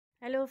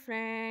Hello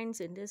friends,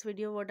 in this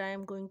video what I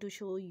am going to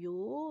show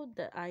you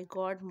that I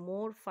got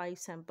more 5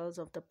 samples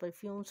of the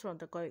perfumes from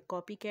the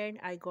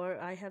copycat.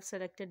 I have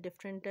selected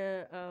different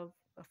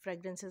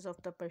fragrances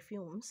of the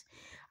perfumes.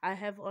 I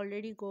have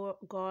already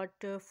got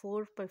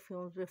 4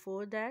 perfumes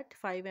before that,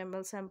 5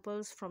 ml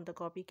samples from the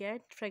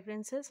copycat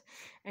fragrances,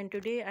 and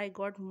today I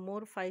got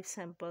more 5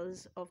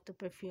 samples of the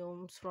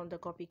perfumes from the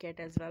copycat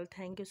as well.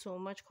 Thank you so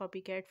much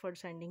copycat for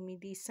sending me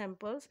these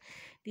samples.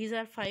 These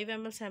are 5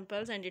 ml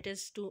samples, and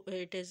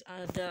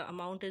the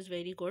amount is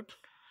very good.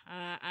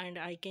 And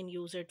I can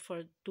use it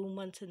for 2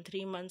 months and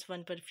 3 months,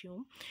 one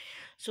perfume,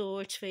 so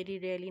it's very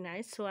really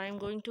nice. So I'm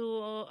going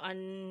to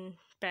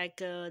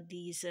unpack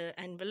these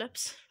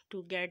envelopes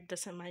to get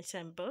my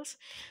samples.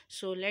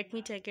 So let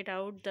me check it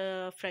out,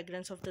 the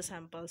fragrance of the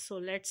samples. So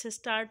let's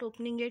start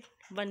opening it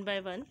one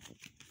by one.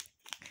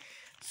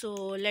 So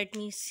let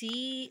me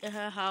see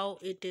how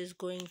it is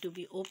going to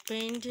be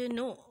opened.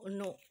 No,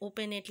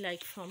 open it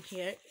like from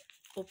here.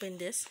 Open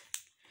this,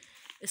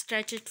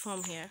 stretch it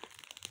from here.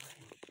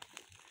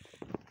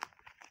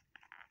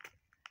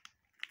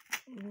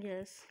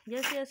 Yes,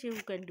 you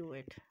can do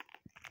it.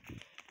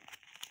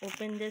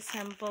 Open this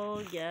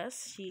sample.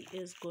 Yes, she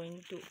is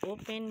going to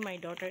open. My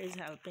daughter is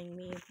helping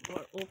me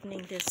for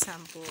opening this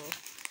sample.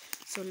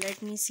 So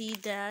let me see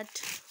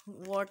that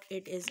what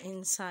it is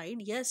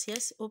inside.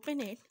 Yes, open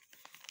it.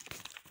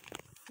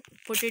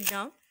 Put it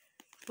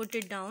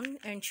down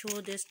and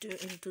show this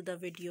into the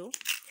video,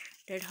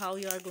 that how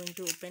you are going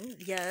to open.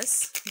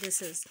 Yes,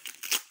 this is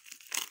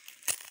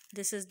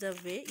the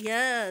way.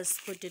 Yes,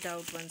 put it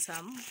out one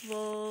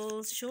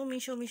sample. Show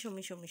me.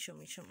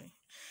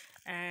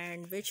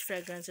 And which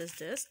fragrance is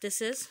this?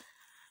 This is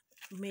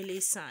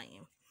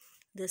Melisime.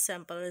 This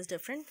sample is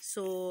different.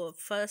 So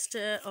first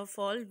of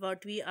all,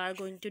 what we are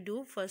going to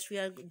do, first we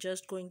are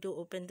just going to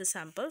open the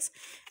samples,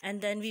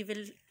 and then we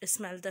will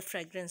smell the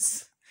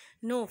fragrance.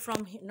 No,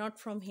 not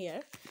from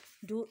here,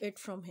 do it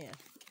from here.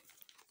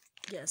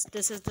 Yes,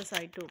 this is the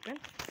side to open.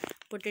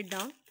 Put it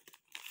down.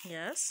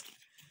 Yes,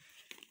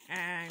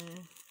 and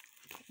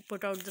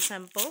put out the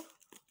sample.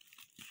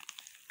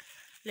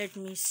 Let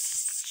me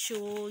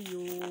show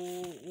you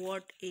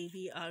what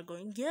we are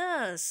going.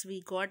 Yes,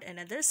 we got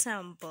another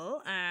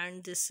sample,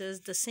 and this is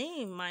the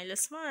same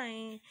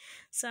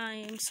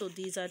same. So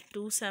these are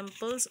 2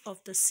 samples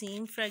of the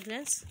same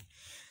fragrance.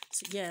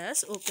 So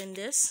yes, open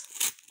this.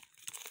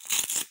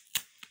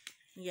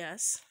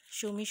 Yes,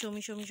 show me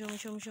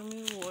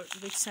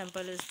which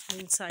sample is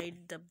inside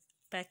the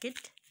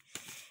packet.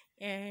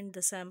 And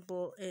the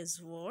sample is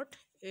what?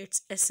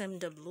 It's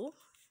SMW.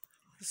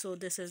 So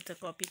this is the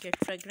copycat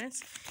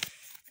fragrance.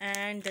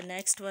 And the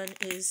next one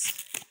is,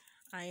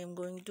 I am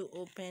going to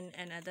open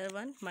another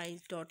one. My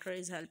daughter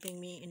is helping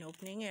me in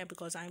opening it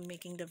because I'm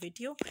making the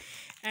video.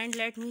 And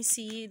let me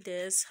see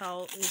this,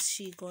 how is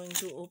she going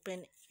to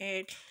open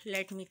it.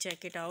 Let me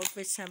check it out,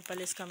 which sample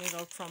is coming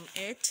out from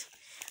it.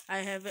 I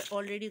have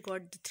already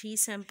got the 3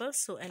 samples,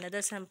 so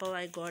another sample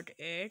I got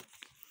it.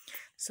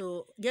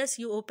 So yes,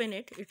 you open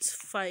it. It's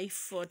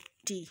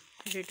 540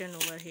 written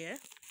over here.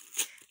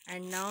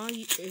 And now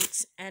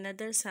it's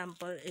another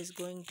sample is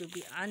going to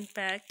be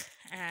unpacked,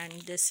 and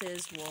this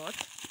is what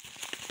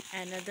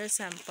another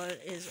sample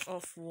is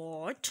of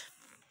what.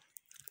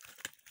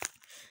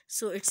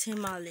 So it's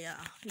Himalaya.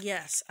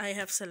 Yes, I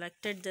have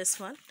selected this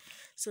one.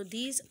 So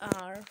these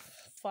are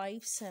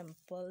 5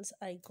 samples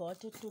I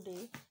got it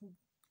today.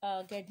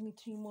 Get me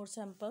 3 more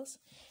samples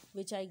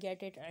which I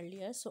get it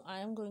earlier. So I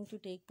am going to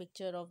take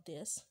picture of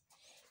this,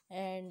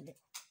 and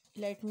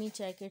let me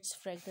check its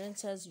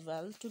fragrance as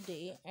well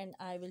today, and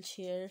I will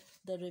share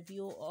the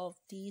review of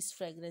these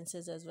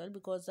fragrances as well,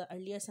 because the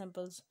earlier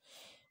samples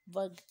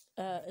were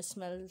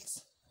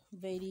smells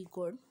very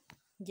good.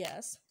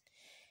 Yes,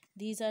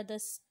 these are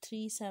the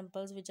 3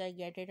 samples which I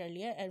get it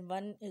earlier, and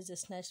one is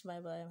snatched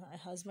by my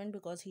husband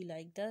because he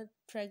liked the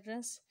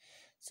fragrance.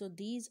 So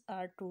these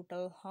are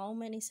total how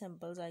many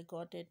samples I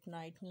got it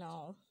right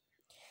now.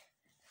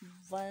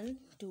 1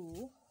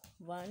 2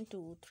 1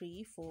 2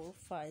 3 4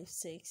 5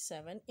 6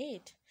 7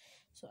 8.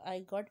 So I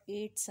got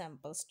 8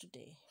 samples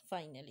today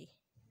finally.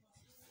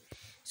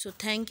 So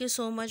thank you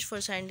so much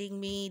for sending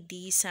me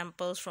these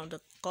samples from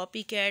the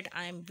copycat.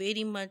 I am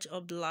very much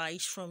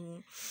obliged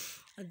from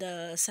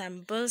the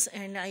samples,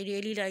 and I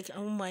really like.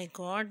 Oh my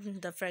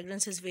god, the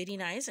fragrance is very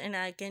nice, and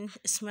I can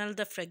smell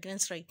the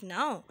fragrance right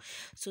now.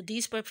 So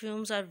these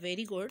perfumes are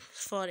very good.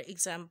 For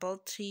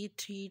example,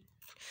 3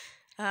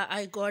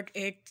 I got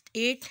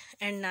 8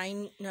 and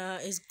 9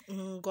 is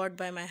got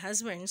by my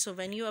husband. So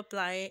when you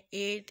apply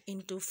 8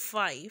 into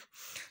 5,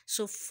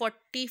 so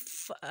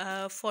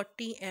 45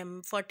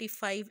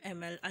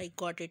 ml I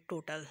got it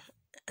total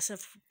as a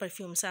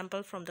perfume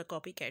sample from the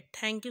copycat.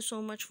 Thank you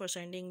so much for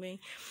sending me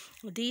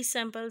these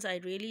samples.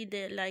 I really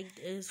like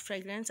this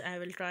fragrance. I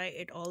will try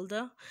it all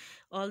the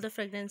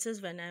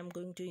fragrances when I am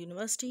going to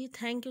university.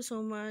 Thank you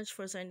so much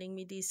for sending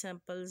me these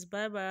samples.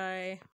 Bye bye.